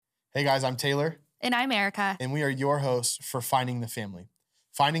Hey guys, I'm Taylor. And I'm Erica. And we are your hosts for Finding the Family.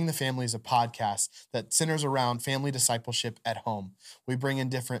 Finding the Family is a podcast that centers around family discipleship at home. We bring in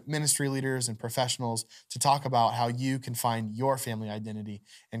different ministry leaders and professionals to talk about how you can find your family identity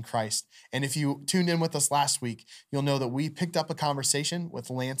in Christ. And if you tuned in with us last week, you'll know that we picked up a conversation with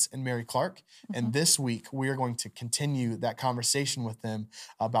Lance and Mary Clark. And this week, we are going to continue that conversation with them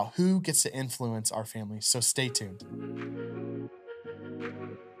about who gets to influence our families. So stay tuned.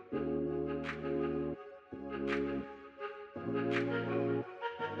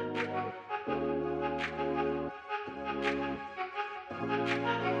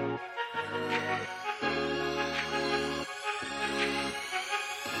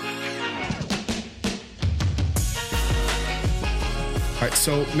 All right,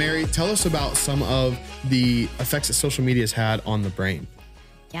 so Mary, tell us about some of the effects that social media has had on the brain.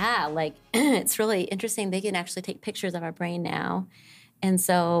 Yeah, like it's really interesting. They can actually take pictures of our brain now. And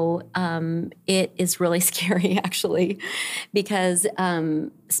so it is really scary, actually, because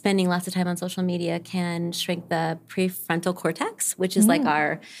spending lots of time on social media can shrink the prefrontal cortex, which is like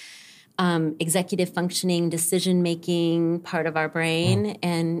our executive functioning, decision-making part of our brain.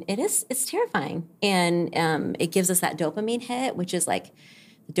 And it's terrifying. And it gives us that dopamine hit, which is like,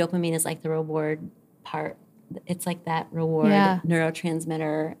 the dopamine is like the reward part. It's like that reward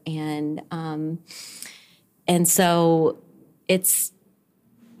neurotransmitter. And so it's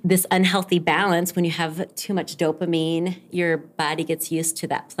this unhealthy balance. When you have too much dopamine, your body gets used to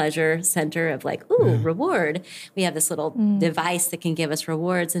that pleasure center of like, ooh, reward. We have this little device that can give us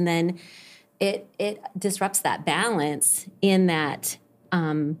rewards. And then it disrupts that balance in that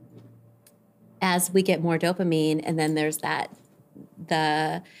as we get more dopamine, and then there's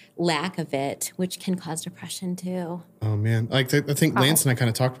the lack of it, which can cause depression too. Oh man. Like I think Lance and I kind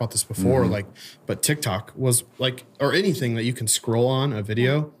of talked about this before, but TikTok was like, or anything that you can scroll on a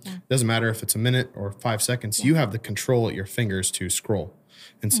video, doesn't matter if it's a minute or 5 seconds, you have the control at your fingers to scroll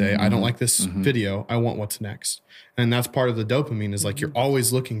and say, I don't like this video, I want what's next. And that's part of the dopamine is like, you're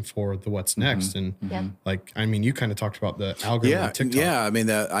always looking for the what's next. And like, I mean, you kind of talked about the algorithm of TikTok. Yeah.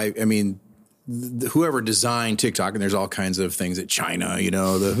 I mean, whoever designed TikTok, and there's all kinds of things at China,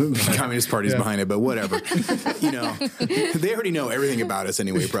 the Communist Party's behind it, but whatever, they already know everything about us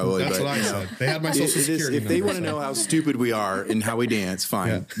anyway, probably. That's what I said. They had my social security if they want to know how stupid we are and how we dance,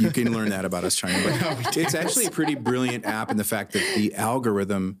 fine. You can learn that about us, China. But it's actually a pretty brilliant app in the fact that the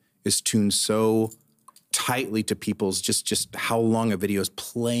algorithm is tuned so tightly to people's just how long a video is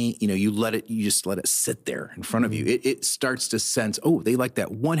playing. You just let it sit there in front of you. It starts to sense, they like that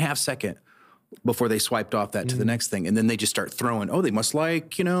 1/2 second before they swiped off that to the next thing. And then they just start throwing, they must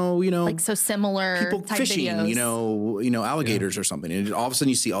like, like so similar people type fishing, videos. Alligators or something. And all of a sudden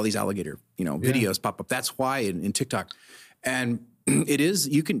you see all these alligator, videos pop up. That's why in TikTok. And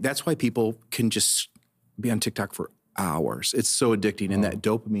that's why people can just be on TikTok for hours. It's so addicting. And that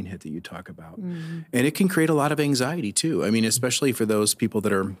dopamine hit that you talk about. And it can create a lot of anxiety too. I mean, especially for those people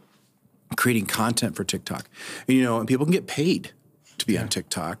that are creating content for TikTok. And people can get paid to be on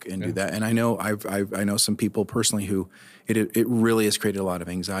TikTok and do that. And I know I know some people personally who it really has created a lot of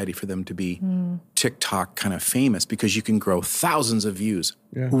anxiety for them to be TikTok kind of famous, because you can grow thousands of views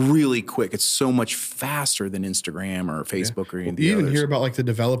really quick. It's so much faster than Instagram or Facebook or any of the You even others. hear about like the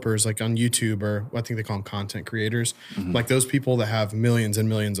developers like on YouTube, or I think they call them content creators, like those people that have millions and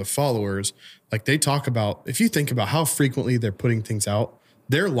millions of followers. Like they talk about, if you think about how frequently they're putting things out,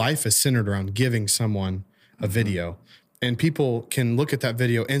 their life is centered around giving someone a video. And people can look at that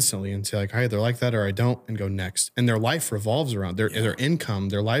video instantly and say like, I either like that or I don't, and go next. And their life revolves around their income,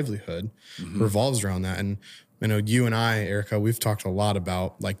 their livelihood revolves around that. And I know you and I, Erica, we've talked a lot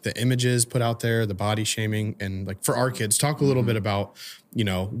about like the images put out there, the body shaming, and like for our kids, talk a little bit about,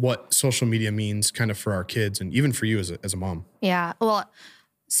 what social media means kind of for our kids and even for you as a mom. Yeah. Well,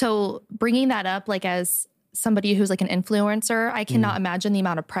 so bringing that up, like as somebody who's like an influencer, I cannot imagine the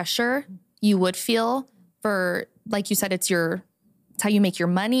amount of pressure you would feel for, like you said, it's how you make your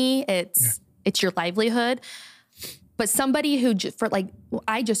money. It's your livelihood. But somebody who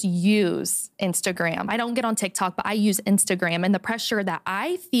I just use Instagram. I don't get on TikTok, but I use Instagram, and the pressure that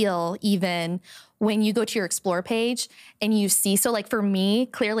I feel even when you go to your Explore page and you see, so like for me,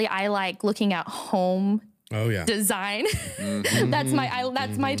 clearly I like looking at home design. That's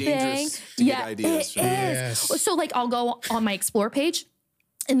my thing. Yeah, ideas. It is. So like I'll go on my Explore page,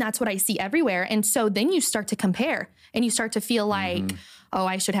 and that's what I see everywhere. And so then you start to compare, and you start to feel like,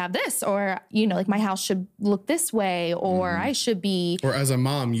 I should have this, or, like my house should look this way, or I should be. Or as a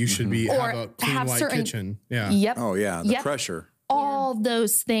mom, you should be have a clean white kitchen. Yeah. Yep. Oh yeah. The pressure. All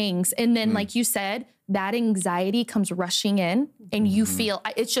those things. And then like you said, that anxiety comes rushing in and you feel,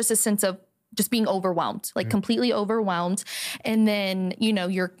 it's just a sense of just being overwhelmed, like completely overwhelmed. And then, you know,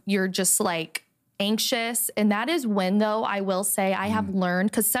 you're just like anxious. And that is when, though, I will say I have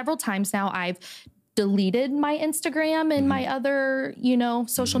learned, because several times now I've deleted my Instagram and my other, you know,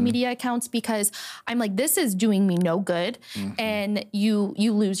 social media accounts, because I'm like, this is doing me no good. And you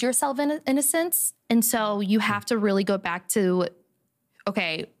lose yourself in a sense. And so you have to really go back to,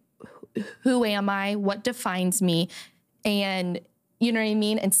 okay, who am I? What defines me? And you know what I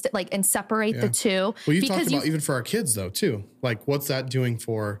mean? And and separate the two. Well, you talked about even for our kids though, too. Like, what's that doing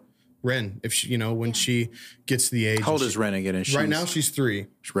for Ren? If she, you know, when she gets to the age. How old is Ren again? Right now she's 3.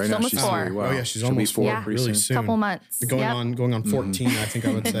 Right now almost she's 4. 3. Wow. Oh yeah, she's almost 4 really soon. Couple months. Going on 14, I think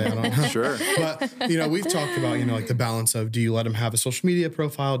I would say. I don't know. Sure. But, you know, we've talked about, you know, like the balance of, do you let them have a social media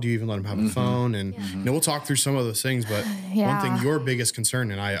profile? Do you even let them have a phone? And, you know, we'll talk through some of those things. But one thing, your biggest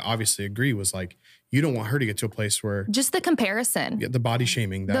concern, and I obviously agree, was like, you don't want her to get to a place where just the comparison, the body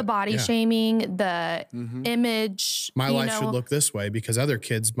shaming, shaming, the image. My life should look this way because other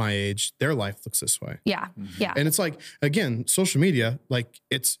kids my age, their life looks this way. Yeah. Yeah. And it's like, again, social media, like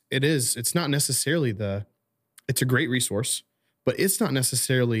it's not necessarily it's a great resource, but it's not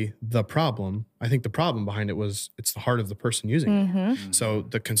necessarily the problem. I think the problem behind it it's the heart of the person using it. So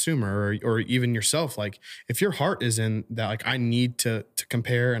the consumer or even yourself, like if your heart is in that, like I need to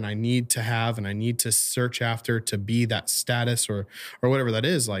compare and I need to have, and I need to search after to be that status or whatever that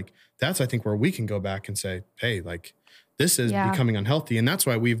is, like that's, I think, where we can go back and say, hey, like this is becoming unhealthy. And that's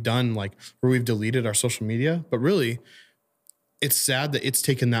why we've done like where we've deleted our social media, but really it's sad that it's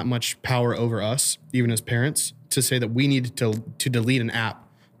taken that much power over us, even as parents, to say that we need to delete an app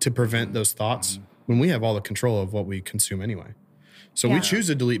to prevent those thoughts when we have all the control of what we consume anyway. So we choose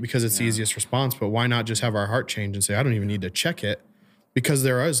to delete because it's the easiest response, but why not just have our heart change and say, I don't even need to check it, because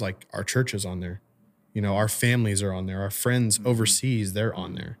there is like our churches on there, you know, our families are on there, our friends overseas, they're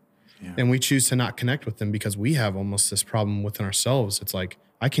on there. Yeah. And we choose to not connect with them because we have almost this problem within ourselves. It's like,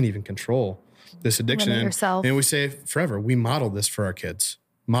 I can't even control this addiction. And we say it forever, we model this for our kids.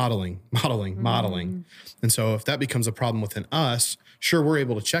 Modeling. And so if that becomes a problem within us, sure, we're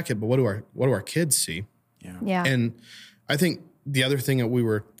able to check it, but what do our kids see? Yeah. And I think the other thing that we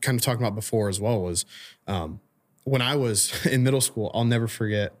were kind of talking about before as well was when I was in middle school, I'll never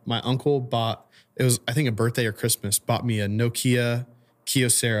forget, my uncle bought, it was, I think, a birthday or Christmas, bought me a Nokia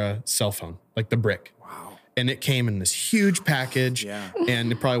Kyocera cell phone, like the brick. Wow. And it came in this huge package,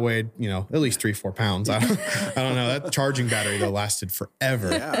 and it probably weighed, you know, at least 3-4 pounds. I don't know. That charging battery though lasted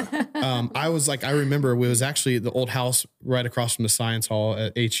forever. Yeah. I was like, I remember it was actually the old house right across from the science hall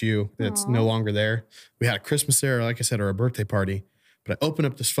at HU that's no longer there. We had a Christmas there, like I said, or a birthday party. But I opened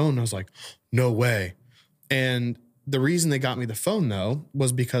up this phone and I was like, no way. And the reason they got me the phone though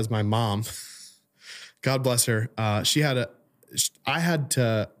was because my mom, God bless her, I had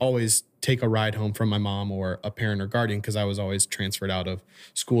to always take a ride home from my mom or a parent or guardian because I was always transferred out of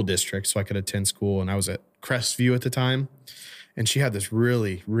school district so I could attend school. And I was at Crestview at the time. And she had this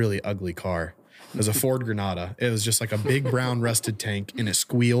really, really ugly car. It was a Ford Granada. It was just like a big brown rusted tank, and it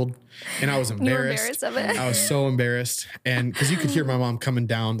squealed. And I was embarrassed. You were embarrassed of it. I was so embarrassed. And because you could hear my mom coming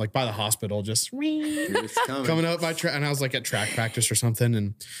down like by the hospital, just coming up by and I was like at track practice or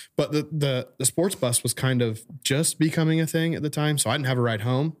something. But the sports bus was kind of just becoming a thing at the time. So I didn't have a ride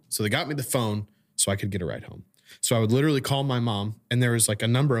home. So they got me the phone so I could get a ride home. So I would literally call my mom, and there was like a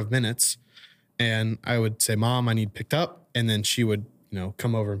number of minutes, and I would say, Mom, I need picked up. And then she would, you know,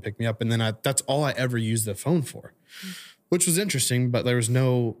 come over and pick me up. And then that's all I ever used the phone for, which was interesting, but there was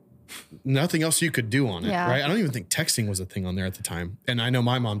nothing else you could do on it, right? I don't even think texting was a thing on there at the time. And I know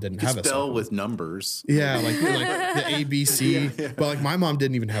my mom didn't have a spell with numbers. Yeah, like the ABC. But like my mom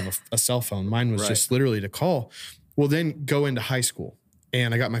didn't even have a cell phone. Mine was just literally to call. Well, then go into high school,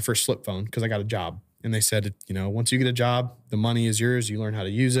 and I got my first flip phone because I got a job. And they said, you know, once you get a job, the money is yours. You learn how to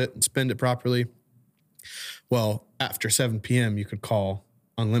use it and spend it properly. Well, after 7 p.m., you could call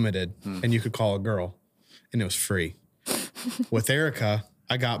unlimited and you could call a girl, and it was free. With Erica,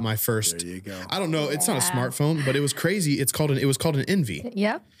 I got my first. There you go. I don't know. It's not a smartphone, but it was crazy. It was called an Envy.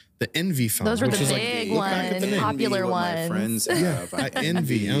 Yep. The Envy phone. Those were the which big like, ones, popular ones. My friends have. I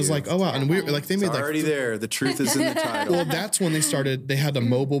Envy. And I was like, oh, wow. And we were like, they made it's like. already there. The truth is in the title. Well, that's when they had a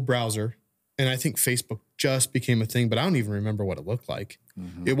mobile browser. And I think Facebook just became a thing, but I don't even remember what it looked like.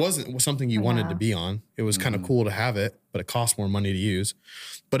 Mm-hmm. It wasn't something you wanted to be on. It was kind of cool to have it, but it cost more money to use.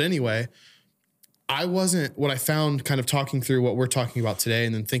 But anyway, what I found kind of talking through what we're talking about today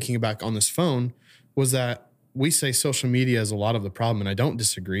and then thinking back on this phone was that we say social media is a lot of the problem, and I don't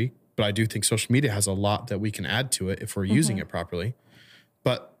disagree, but I do think social media has a lot that we can add to it if we're using it properly.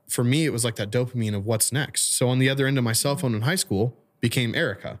 But for me, it was like that dopamine of what's next. So on the other end of my cell phone in high school became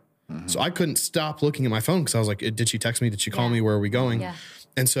Erica. So I couldn't stop looking at my phone because I was like, did she text me? Did she call me? Where are we going? Yeah.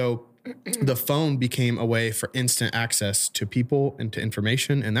 And so the phone became a way for instant access to people and to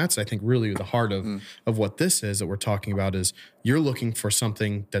information. And that's, I think, really the heart of what this is that we're talking about is you're looking for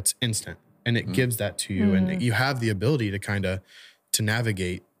something that's instant and it gives that to you. And you have the ability to kind of to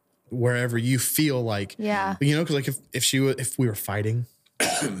navigate wherever you feel like, you know, because like if we were fighting,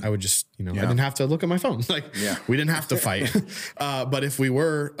 I would just, you know, I didn't have to look at my phone. Like we didn't have to fight. But if we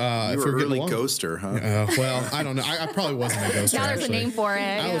were, you were early ghoster, huh? Well, I don't know. I probably wasn't a ghoster. Now there's a name for it.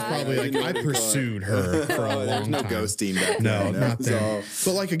 I was probably like, I pursued her for a long no time. ghosting back No, then, not then.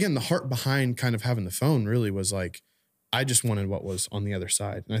 But like, again, the heart behind kind of having the phone really was like, I just wanted what was on the other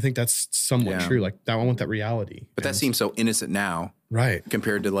side. And I think that's somewhat true. Like I want that reality. But that seems so innocent now. Right.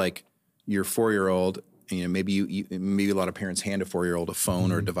 Compared to like your 4-year-old, you know, maybe maybe a lot of parents hand a 4-year-old a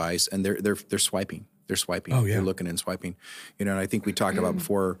phone or a device and they're swiping. They're swiping. Oh, yeah. They're looking and swiping. You know, and I think we talked about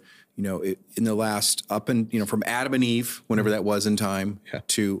before, you know, in the last from Adam and Eve, whenever that was in time,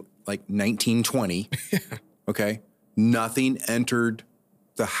 to like 1920. Okay. Nothing entered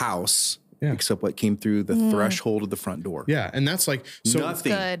the house except what came through the threshold of the front door. Yeah. And that's like, so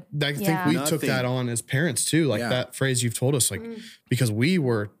nothing. Good. I think we took that on as parents too. Like that phrase you've told us, like, because we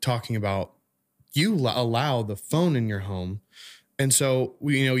were talking about you allow the phone in your home. And so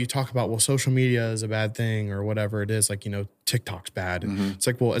you talk about, well, social media is a bad thing or whatever it is, like, you know, TikTok's bad. It's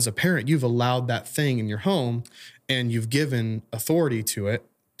like, well, as a parent, you've allowed that thing in your home and you've given authority to it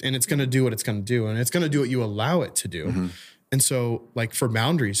and it's going to do what it's going to do. And it's going to do what you allow it to do. And so like for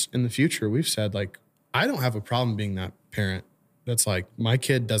boundaries in the future, we've said like, I don't have a problem being that parent that's like, my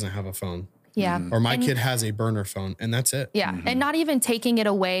kid doesn't have a phone. Yeah. Or my kid has a burner phone and that's it. Yeah. And not even taking it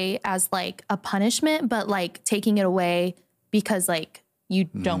away as like a punishment, but like taking it away because like you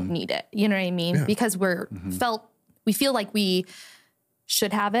don't need it. You know what I mean? Yeah. Because we feel like we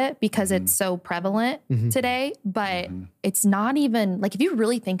should have it because it's so prevalent today, but it's not even like, if you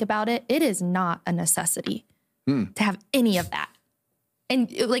really think about it, it is not a necessity to have any of that. And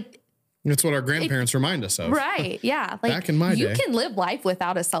That's what our grandparents remind us of. right. Yeah. Like Back in my you day. can live life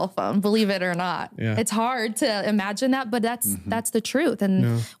without a cell phone, believe it or not. Yeah. It's hard to imagine that, but that's the truth.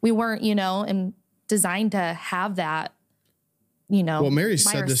 And we weren't, designed to have that, Well, Mary by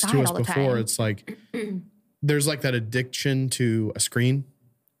said our this to side us all the before. time. It's like, there's like that addiction to a screen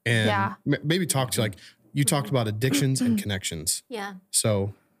and maybe talk to like, you talked about addictions and connections. Yeah.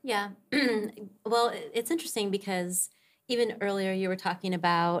 So. Yeah. Well, it's interesting because even earlier you were talking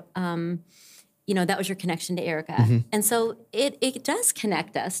about, that was your connection to Erica. And so it does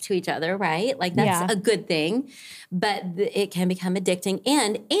connect us to each other, right? Like that's a good thing, but it can become addicting.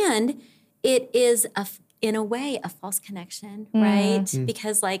 And it is in a way a false connection, right?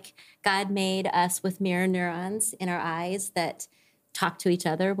 Because like God made us with mirror neurons in our eyes that talk to each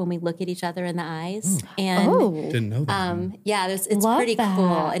other when we look at each other in the eyes. And Didn't know that. it's Love pretty that.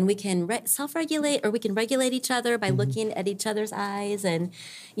 cool. And we can self-regulate, or we can regulate each other by looking at each other's eyes. And,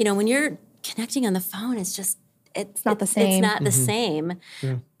 when you're connecting on the phone, it's not the same. It's not the same.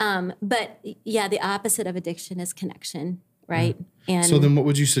 But the opposite of addiction is connection, right? And So then what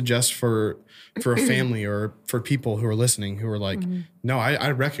would you suggest for a family or for people who are listening who are like, no,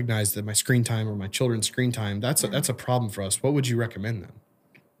 I recognize that my screen time or my children's screen time, that's a problem for us. What would you recommend then?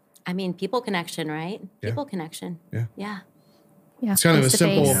 I mean, people connection, right? People connection. Yeah. Yeah. Yeah. It's kind of a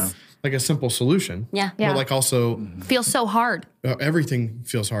simple, Face-to-face. like a simple solution. Yeah. But like also Feels so hard. everything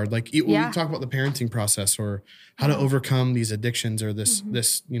feels hard. Like when we talk about the parenting process or how to overcome these addictions or this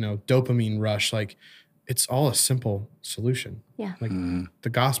dopamine rush, like it's all a simple solution. Yeah. Like the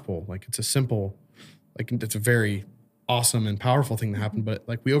gospel, like it's a simple, like it's a very awesome and powerful thing to happen. But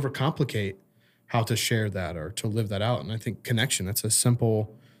like we overcomplicate how to share that or to live that out. And I think connection, that's a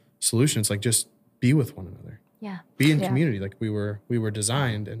simple solution. It's like just be with one another. Yeah. Be in community like we were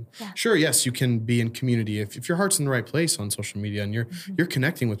designed. And sure, yes, you can be in community if your heart's in the right place on social media and you're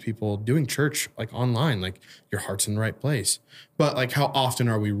connecting with people, doing church like online, like your heart's in the right place. But like how often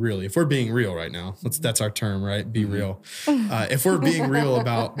are we really, if we're being real right now, that's our term, right? Be real. If we're being real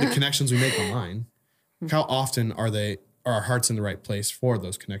about the connections we make online, how often are our hearts in the right place for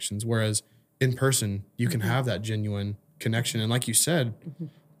those connections? Whereas in person, you can have that genuine connection. And like you said,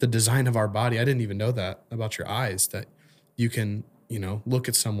 the design of our body, I didn't even know that about your eyes, that you can, look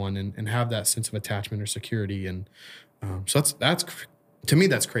at someone and have that sense of attachment or security. And so that's to me,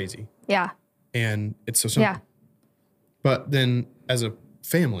 that's crazy. Yeah. And it's so simple. Yeah. But then as a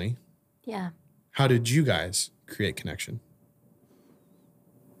family, how did you guys create connection?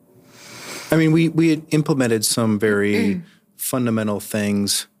 I mean, we had implemented some very fundamental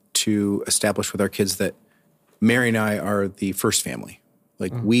things to establish with our kids that Mary and I are the first family.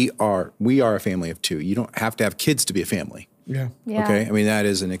 Like we are a family of two. You don't have to have kids to be a family. Yeah. Yeah. Okay. I mean, that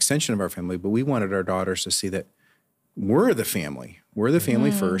is an extension of our family, but we wanted our daughters to see that we're the family. We're the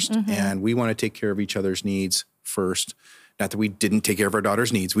family first, and we want to take care of each other's needs first. Not that we didn't take care of our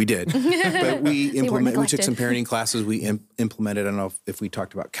daughter's needs, we did. But we took some parenting classes. We implemented, I don't know if we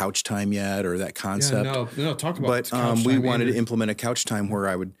talked about couch time yet or that concept. No, talk about But we wanted to implement a couch time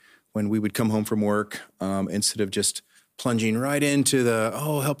where when we would come home from work, instead of just plunging right into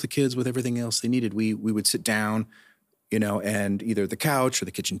help the kids with everything else they needed, we would sit down, and either the couch or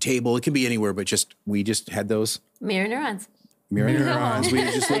the kitchen table, it can be anywhere, but we just had those Mirror neurons. We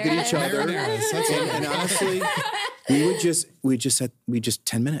would just look at each other. And honestly, we just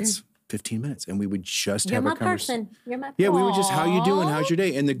 10 minutes, 15 minutes, and we would just have a conversation. You're my person. Yeah, we would just, how you doing? How's your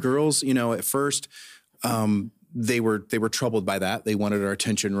day? And the girls, at first, they were troubled by that. They wanted our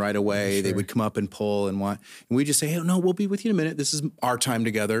attention right away. Sure. They would come up and pull and we just say, hey, no, we'll be with you in a minute. This is our time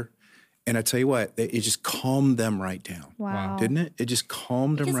together. And I tell you what, it just calmed them right down. Wow. Didn't it? It just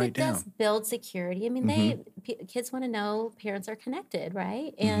calmed them right down. Because it does build security. I mean, kids want to know parents are connected,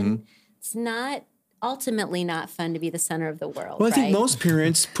 right? And it's ultimately not fun to be the center of the world. Well, I think most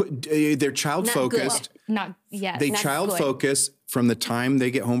parents put their child focused. They child focus from the time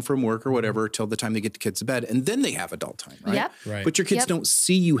they get home from work or whatever till the time they get the kids to bed, and then they have adult time, right? Yep. Right. But your kids don't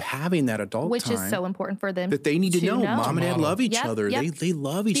see you having that adult Which time. is so important for them. That they need to know. Mom and dad love each other. Yep. They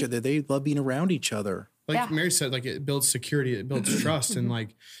love each other. They love being around each other. Like Mary said, like it builds security, it builds trust. And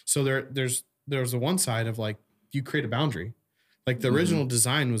like, so there's the one side of like, you create a boundary. Like the original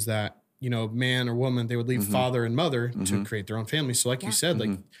design was that, man or woman, they would leave father and mother to create their own family. So like you said,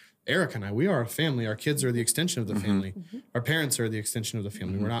 like Eric and I, we are a family. Our kids are the extension of the family. Our parents are the extension of the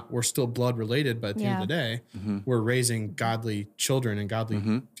family. We're still blood related, but at the end of the day, we're raising godly children and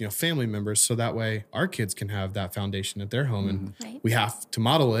godly, family members. So that way our kids can have that foundation at their home, and we have to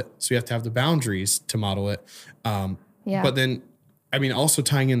model it. So we have to have the boundaries to model it. But then, I mean, also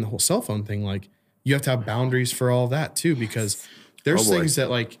tying in the whole cell phone thing, like you have to have boundaries for all that too, because there's things that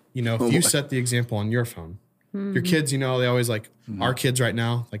like, if you set the example on your phone, your kids, they always like our kids right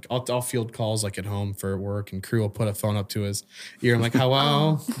now, like I'll field calls like at home for work, and Crew will put a phone up to his ear. I'm like,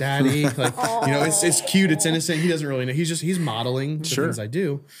 hello, daddy. Like, it's cute. It's innocent. He doesn't really know. He's modeling the things I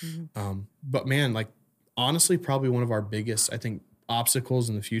do. But man, like honestly, probably one of our biggest, I think, obstacles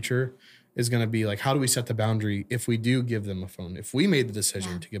in the future is going to be like, how do we set the boundary if we do give them a phone? If we made the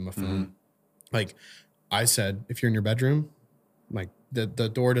decision to give them a phone, like I said, if you're in your bedroom, like the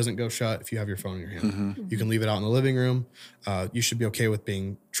door doesn't go shut if you have your phone in your hand. You can leave it out in the living room. You should be okay with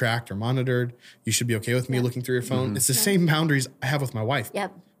being tracked or monitored. You should be okay with me looking through your phone. It's the same boundaries I have with my wife.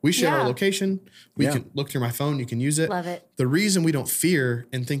 Yep. We share our location. We can look through my phone. You can use it. Love it. The reason we don't fear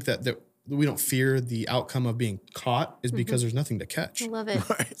and think that we don't fear the outcome of being caught is because there's nothing to catch. I love it.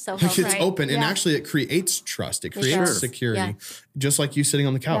 So Like it's open, and actually it creates trust. It creates security. Yeah. Just like you sitting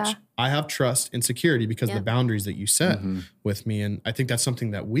on the couch. Yeah. I have trust and security because of the boundaries that you set with me. And I think that's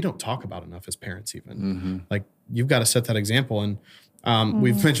something that we don't talk about enough as parents even. Like you've got to set that example. And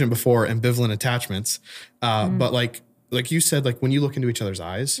we've mentioned before ambivalent attachments. But like you said, like when you look into each other's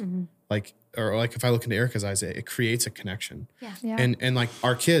eyes, or if I look into Erica's eyes, it creates a connection. Yeah. And like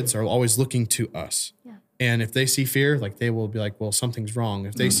our kids are always looking to us. Yeah. And if they see fear, like they will be like, well, something's wrong.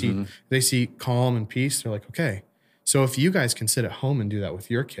 If they see calm and peace, they're like, okay. So if you guys can sit at home and do that with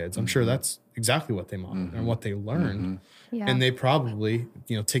your kids, I'm sure that's exactly what they model and what they learned. Yeah. And they probably,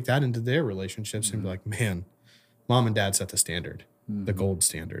 take that into their relationships and be like, man, mom and dad set the standard. The gold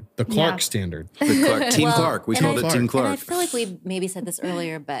standard, the Clark standard. Team Clark. We called it Team Clark. And I feel like we maybe said this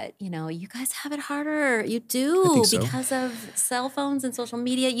earlier, but you guys have it harder. You do because of cell phones and social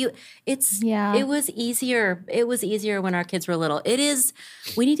media. It was easier. It was easier when our kids were little. It is.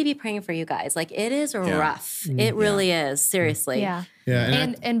 We need to be praying for you guys. Like it is rough. It really is. Seriously. Yeah.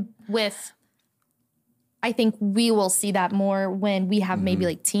 Yeah. And with. I think we will see that more when we have maybe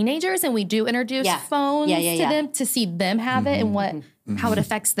like teenagers and we do introduce phones to them to see them have it and how it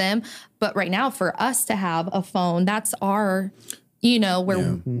affects them. But right now for us to have a phone, that's our,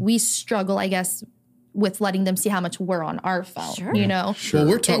 where we struggle, I guess, with letting them see how much we're on our phone, Sure. Well,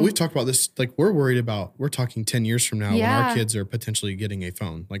 we've talked about this, like we're talking 10 years from now when our kids are potentially getting a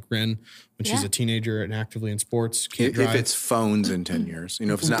phone. Like Ren, when she's a teenager and actively in sports, can't drive. If it's phones in 10 years, if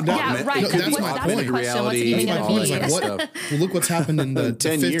it's not that's my point. Reality. Well, look what's happened in the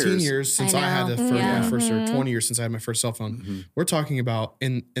 15 years since I had my first, or 20 years since I had my first cell phone. We're talking about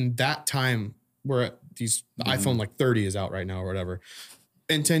in that time where the iPhone like 30 is out right now or whatever.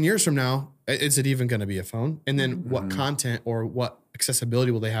 in 10 years from now, is it even going to be a phone? And then what content or what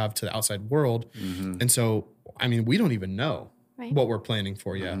accessibility will they have to the outside world? And so, I mean, we don't even know what we're planning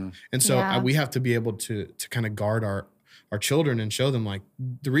for yet. And so we have to be able to kind of guard our children and show them, like,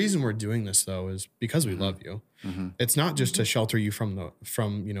 the reason we're doing this though is because we love you. It's not just to shelter you from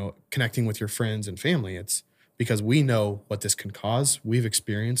connecting with your friends and family. It's because we know what this can cause. We've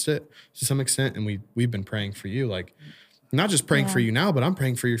experienced it to some extent, and we've been praying for you. Like, not just praying for you now, but I'm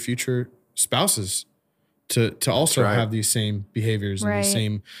praying for your future spouses to also have these same behaviors and these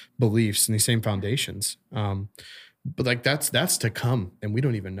same beliefs and these same foundations. But like that's to come, and we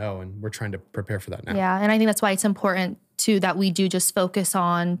don't even know, and we're trying to prepare for that now. Yeah, and I think that's why it's important too that we do just focus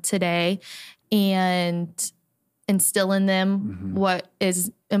on today and instill in them what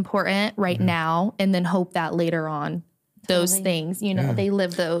is important right now, and then hope that later on those things, they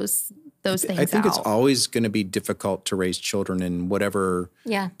live those things I think out. it's always going to be difficult to raise children in whatever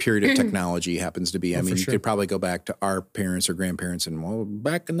period of technology happens to be. I mean, you could probably go back to our parents or grandparents, and well,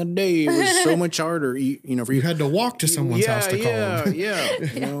 back in the day, it was so much harder. For You had to walk to someone's house to call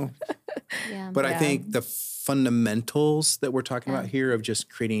them. But I think the fundamentals that we're talking about here of just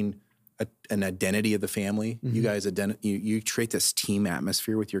creating an identity of the family, you guys you create this team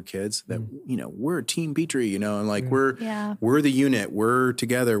atmosphere with your kids that we're a team Petrie, and like we're the unit, we're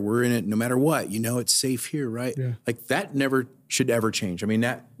together, we're in it no matter what, it's safe here, right? Like that never should ever change. I mean,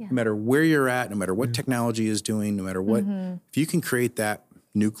 that no matter where you're at, no matter what technology is doing, no matter what, if you can create that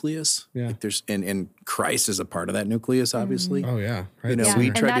nucleus, like there's and Christ is a part of that nucleus, obviously. Oh yeah, right. and We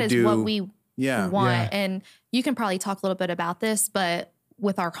try that to is do what we want. And you can probably talk a little bit about this, but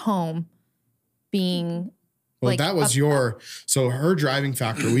with our home being that was so her driving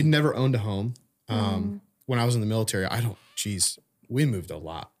factor. We'd never owned a home. When I was in the military, we moved a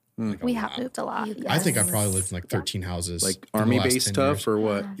lot. We have moved a lot. Yes. I think I probably lived in like 13 houses. Like Army base stuff or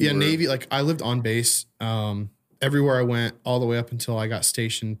what? Yeah, Navy. Like I lived on base everywhere I went, all the way up until I got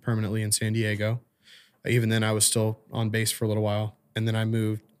stationed permanently in San Diego. Even then, I was still on base for a little while. And then I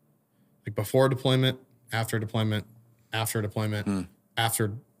moved like before deployment, after deployment, after deployment,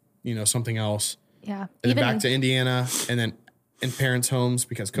 after, something else. Yeah. And then back to Indiana, and then in parents' homes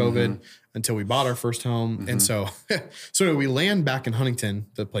because COVID until we bought our first home. And so we land back in Huntington,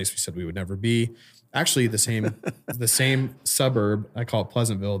 the place we said we would never be. Actually, the same suburb, I call it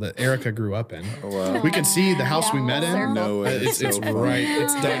Pleasantville, that Erica grew up in. Oh, wow. We can see the house we met in. No way. It's right.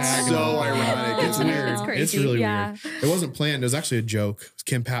 It's so ironic. It's weird. It's crazy. It's really weird. It wasn't planned. It was actually a joke.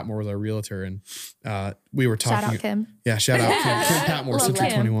 Kim Patmore was our realtor, and we were talking. Shout out Kim. Yeah, shout out Kim. Kim Patmore,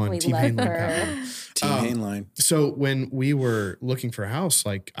 1621. Team love Hainline her. Patmore. Team Hainline. So when we were looking for a house,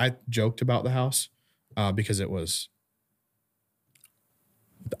 like I joked about the house because it was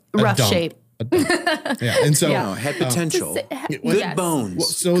rough dump. shape. Yeah, and so had potential. Good Yes. bones. well,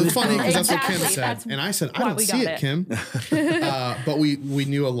 so it's funny because that's what Kim Exactly. said, That's and I said I why don't we see got it, Kim. But we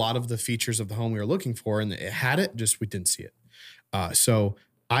knew a lot of the features of the home we were looking for, and it had it. Just we didn't see it. So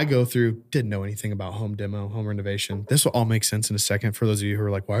I go through, didn't know anything about home demo, home renovation. This will all make sense in a second for those of you who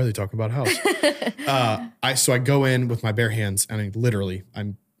are like, why are they talking about a house? So I go in with my bare hands, and I literally,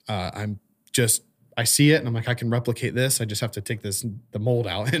 I see it and I'm like, I can replicate this. I just have to take the mold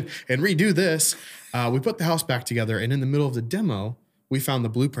out and redo this. We put the house back together, and in the middle of the demo, we found the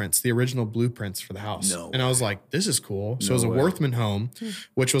blueprints, the original blueprints for the house. And I was like, this is cool. So it was a Worthman home,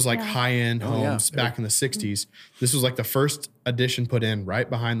 which was like high-end homes back in the 60s. This was like the first addition put in right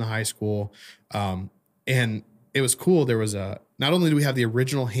behind the high school. And it was cool. There was not only do we have the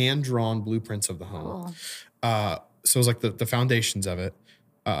original hand-drawn blueprints of the home, so it was like the foundations of it.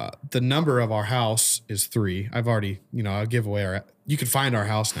 The number of our house is 3. I've already, I'll give away you can find our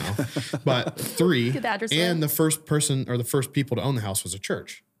house now, but 3. Get the address and the first person or the first people to own the house was a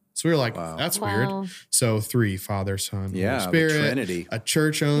church. So we were like, that's weird. So 3, Father, Son, Holy Spirit, the Trinity. A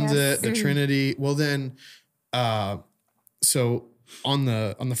church owns it, the Trinity. Well, then, so on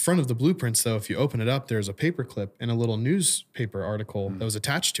the front of the blueprints, though, if you open it up, there's a paper clip and a little newspaper article that was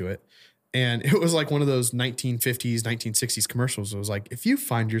attached to it. And it was like one of those 1950s, 1960s commercials. It was like, if you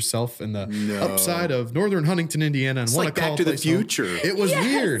find yourself in the upside of northern Huntington, Indiana, and want like to call Back to the a place home, Future. it was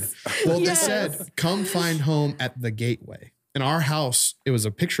weird. Well, they said, come find home at the Gateway. And our house, it was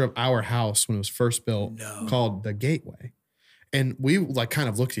a picture of our house when it was first built called the Gateway. And we like kind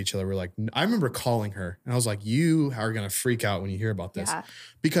of looked at each other. We're like, I remember calling her and I was like, you are going to freak out when you hear about this.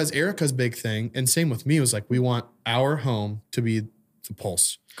 Because Erica's big thing, and same with me, was like, we want our home to be the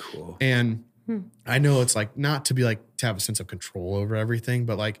pulse. Cool. And I know it's like not to be like to have a sense of control over everything,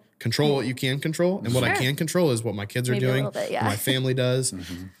 but like control what you can control. And what I can control is what my kids are doing, what my family does.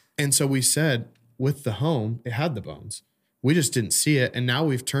 And so we said with the home, it had the bones. We just didn't see it. And now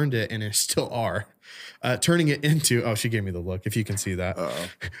we've turned it, and it still are. Turning it into, she gave me the look, if you can see that. All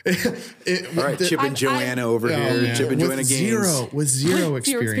right, Chip and Joanna over here. Man. Chip and Joanna Gaines. With zero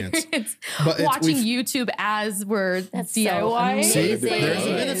experience. But watching YouTube as we're DIY. See, there's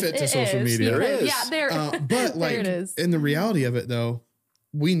a benefit to social media. There is. Yeah, but like, there it is. in the reality of it, though,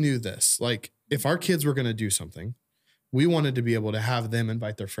 we knew this. Like, if our kids were going to do something, we wanted to be able to have them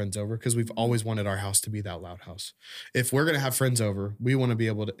invite their friends over because we've always wanted our house to be that loud house. If we're going to have friends over, we want to be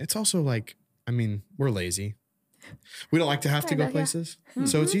able to. It's also like, I mean, we're lazy. We don't like to have to go places,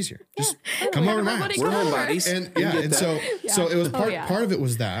 so it's easier. Just come over to my house. We're homebodies, and so it was part of it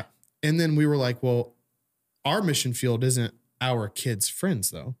was that, and then we were like, well, our mission field isn't our kids' friends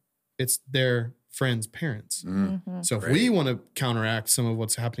though; it's their friends' parents. So if we want to counteract some of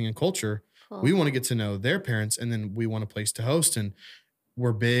what's happening in culture, we want to get to know their parents, and then we want a place to host. And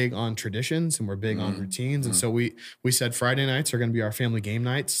we're big on traditions, and we're big on routines. And so we said Friday nights are going to be our family game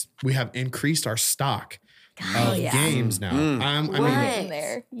nights. We have increased our stock of games now. I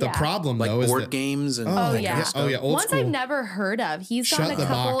mean, the problem though is board that, games and old ones school. I've never heard of. He's Shut got a the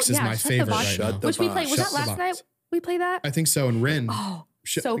couple. Box is my Shut the favorite Box, right now. which we played. Was Shut that the last Box. night? We played that. I think so. And Ren.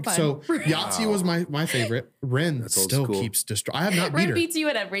 So fun. So Yahtzee was my favorite. Ren still keeps destroying. I have not beat her. Ren beats you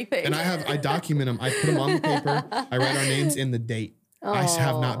at everything. And I document them. I put them on the paper. I write our names in the date. I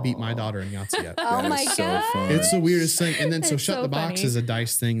have not beat my daughter in Yahtzee yet. Oh my God. fun. It's the weirdest thing. And then so It's Shut so the Box funny. is a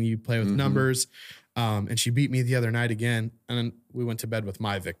dice thing. You play with numbers. And she beat me the other night again. And then we went to bed with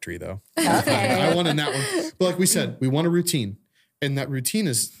my victory though. Okay. I won in that one. But like we said, we want a routine. And that routine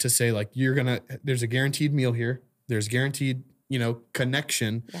is to say like, there's a guaranteed meal here. There's guaranteed,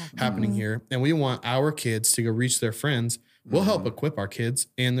 connection happening here. And we want our kids to go reach their friends. We'll help equip our kids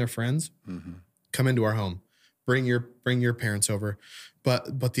and their friends. Come into our home. Bring your parents over.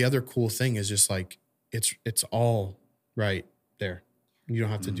 But the other cool thing is just like it's all right there. You don't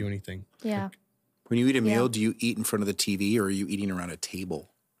have to do anything. Yeah. When you eat a meal, do you eat in front of the TV or are you eating around a table?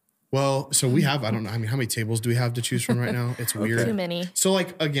 Well, so we have, I don't know, I mean, how many tables do we have to choose from right now? It's weird. Too many. So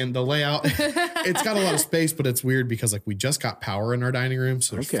like, again, the layout, it's got a lot of space, but it's weird because like we just got power in our dining room.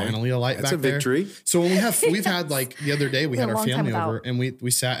 So there's finally a light That's back a victory. there. So when we've had like the other day, we had A our long time family without. over and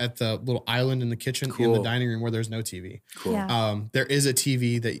we sat at the little island in the kitchen in the dining room where there's no TV. Cool. Yeah. There is a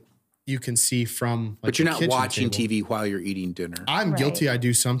TV that you can see from like But you're the not kitchen watching table. TV while you're eating dinner. I'm guilty. I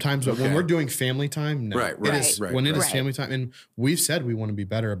do sometimes, but when Okay. we're doing family time, no. Right, It is, right, when it is right. family time, and we've said we want to be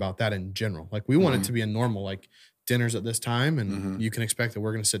better about that in general. Like we want it to be a normal, like dinners at this time, and you can expect that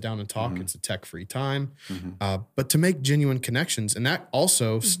we're going to sit down and talk. It's a tech-free time, but to make genuine connections, and that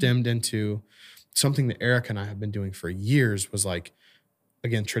also stemmed into something that Erica and I have been doing for years. Was like,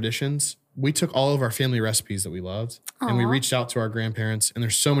 again, traditions. We took all of our family recipes that we loved, and we reached out to our grandparents, and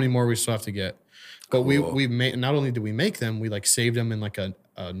there's so many more we still have to get. But we made, not only did we make them, we like saved them in like a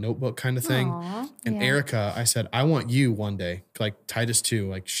notebook kind of thing. And Erica, I said, I want you one day, like Titus 2,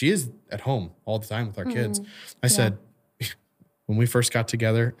 like she is at home all the time with our kids. I said, when we first got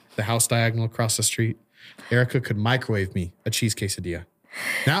together, the house diagonal across the street, Erica could microwave me a cheese quesadilla.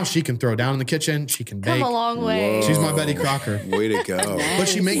 Now she can throw down in the kitchen. She can bake. Come a long way. She's my Betty Crocker. Way to go. But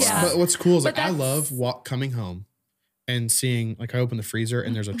she makes, but what's cool is But like, I that's- love coming home and seeing, like I open the freezer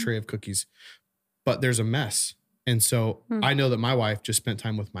and there's a tray of cookies, but there's a mess. And so I know that my wife just spent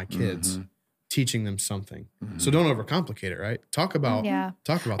time with my kids teaching them something. So don't overcomplicate it, right? Talk about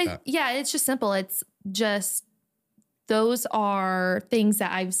that. Yeah, it's just simple. It's just those are things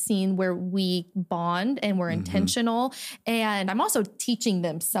that I've seen where we bond and we're intentional. And I'm also teaching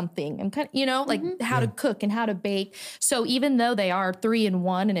them something. I'm kind of, like how to cook and how to bake. So even though they are 3 and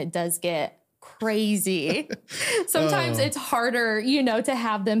 1 and it does get crazy, sometimes it's harder, to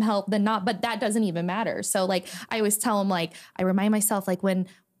have them help than not, but that doesn't even matter. So like I always tell them, like, I remind myself, like when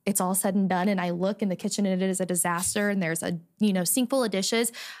it's all said and done and I look in the kitchen and it is a disaster and there's a, sink full of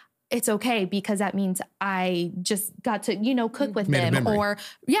dishes, it's okay because that means I just got to, cook with Made a them memory. or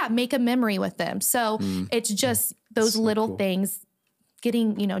make a memory with them. So it's just those little things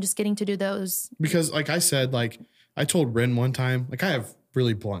getting to do those. Because like I said, like I told Ren one time, like I have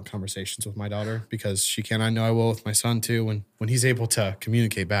really blunt conversations with my daughter because she can. I know I will with my son too. When he's able to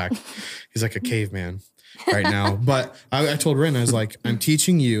communicate back, he's like a caveman right now. But I told Ren, I was like, I'm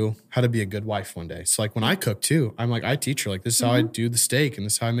teaching you how to be a good wife one day. So like when I cook too, I'm like, I teach her like this is how I do the steak and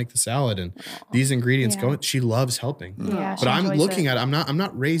this is how I make the salad and these ingredients go. She loves helping. Yeah, But I'm looking at it. I'm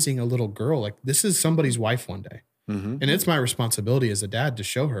not raising a little girl. Like this is somebody's wife one day. And it's my responsibility as a dad to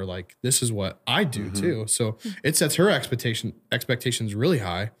show her like this is what I do too. So it sets her expectations really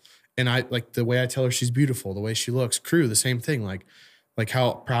high. And I like the way I tell her she's beautiful, the way she looks. Crew, the same thing. Like like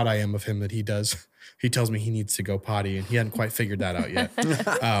how proud I am of him that he tells me he needs to go potty and he hadn't quite figured that out yet.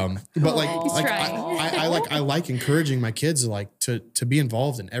 But I like encouraging my kids like to be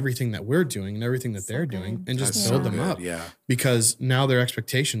involved in everything that we're doing and everything that they're doing and just build them up. Yeah. Because now their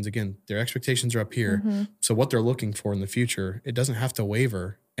expectations are up here. Mm-hmm. So what they're looking for in the future, it doesn't have to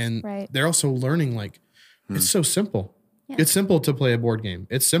waver. And they're also learning like, it's so simple. Yeah. It's simple to play a board game.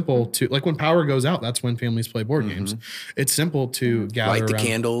 It's simple to, like when power goes out, that's when families play board games. It's simple to gather light the around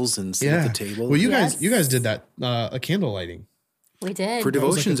candles and sit at the table. Well, you guys did that, a candle lighting. We did. For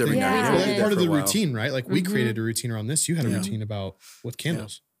devotions every night. Well, that's part of the routine, right? Like we created a routine around this. You had a routine with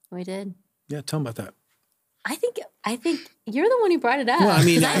candles. We did. Yeah, tell them about that. I think you're the one who brought it up. Well, I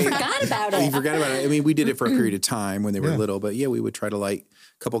mean, I forgot about it. You forgot about it. I mean, we did it for a period of time when they were little, but we would try to light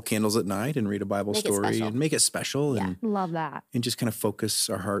a couple candles at night and read a Bible story and make it special and love that. And just kind of focus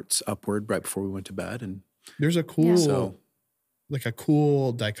our hearts upward right before we went to bed. And there's a cool, a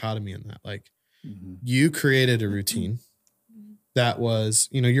cool dichotomy in that. Like you created a routine that was,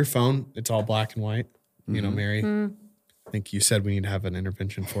 your phone, it's all black and white, Mary. I think you said we need to have an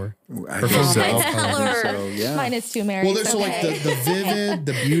intervention for. Mine is too, Mary. Well, there's like the vivid,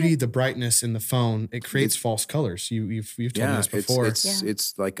 the beauty, the brightness in the phone. It creates false colors. You've told me this before.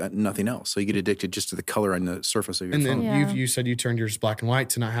 It's like nothing else. So you get addicted just to the color on the surface of your phone. And then you said you turned yours black and white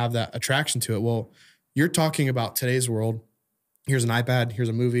to not have that attraction to it. Well, you're talking about today's world. Here's an iPad, here's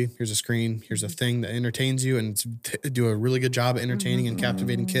a movie, here's a screen, here's a thing that entertains you and do a really good job at entertaining and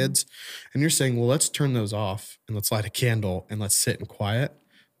captivating kids. And you're saying, well, let's turn those off and let's light a candle and let's sit in quiet.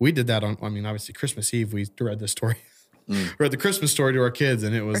 We did that obviously Christmas Eve, we read the story. Read the Christmas story to our kids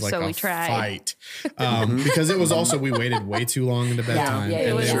and it was like a fight. Because it was also, we waited way too long into bedtime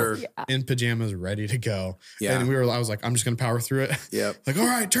and they were in pajamas ready to go. Yeah. And I was like, I'm just going to power through it. Yeah. Like, all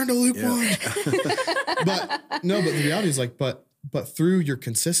right, turn to Luke 1. But the reality is like, but through your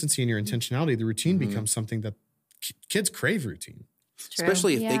consistency and your intentionality, the routine becomes something that kids crave routine.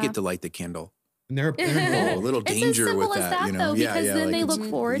 Especially if they get to light the candle. And they're a little danger with that, though, because then they look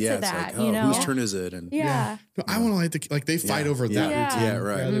forward to that, like, whose turn is it? And No, I want to light they fight over that routine. Yeah,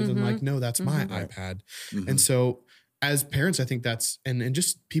 right. Rather than like, no, that's my iPad. And so as parents, I think that's, and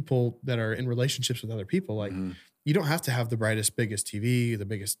just people that are in relationships with other people, like you don't have to have the brightest, biggest TV,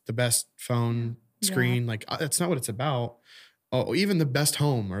 the best phone screen. Like that's not what it's about. Oh, even the best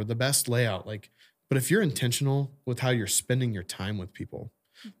home or the best layout. Like, but if you're intentional with how you're spending your time with people,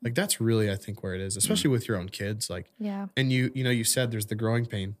 like that's really, I think, where it is, especially with your own kids. Like, and you said there's the growing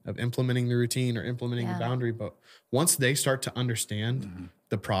pain of implementing the routine or implementing the boundary. But once they start to understand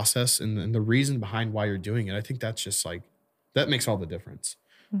the process and the reason behind why you're doing it, I think that's just like, that makes all the difference.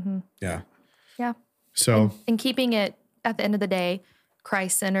 Yeah. Yeah. So, and keeping it at the end of the day,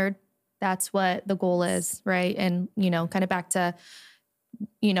 Christ-centered, that's what the goal is, right? And, kind of back to,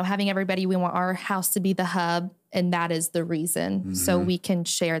 having everybody, we want our house to be the hub, and that is the reason. So we can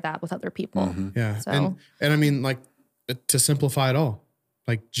share that with other people. Yeah. So. And I mean, like, to simplify it all,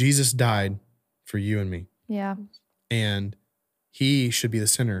 like Jesus died for you and me. Yeah. And he should be the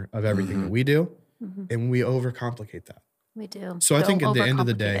center of everything that we do. And we overcomplicate that. We do. So I think at the end of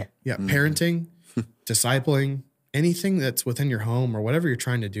the day, parenting, discipling, anything that's within your home or whatever you're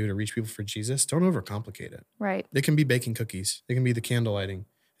trying to do to reach people for Jesus, don't overcomplicate it. Right. It can be baking cookies. It can be the candle lighting.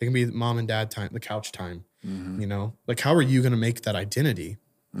 It can be mom and dad time, the couch time. Like how are you going to make that identity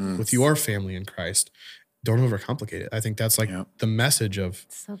with your family in Christ? Don't overcomplicate it. I think that's like the message of,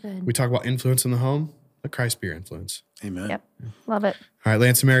 so good. We talk about influence in the home, let Christ be your influence. Amen. Yep. Love it. All right,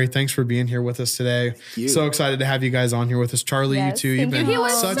 Lance and Mary, thanks for being here with us today. So excited to have you guys on here with us. Charlie, you too. You've been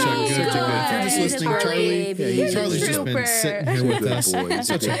such a good. If you're just listening, Charlie's just been sitting here with us.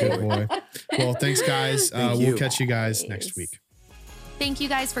 Such a good boy. Well, thanks, guys. We'll catch you guys next week. Thank you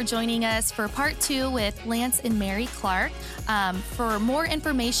guys for joining us for part 2 with Lance and Mary Clark. For more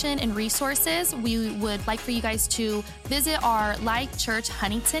information and resources, we would like for you guys to visit our Life Church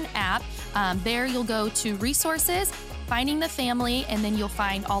Huntington app. There you'll go to resources, finding the family, and then you'll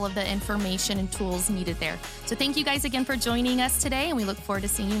find all of the information and tools needed there. So thank you guys again for joining us today, and we look forward to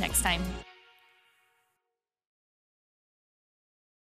seeing you next time.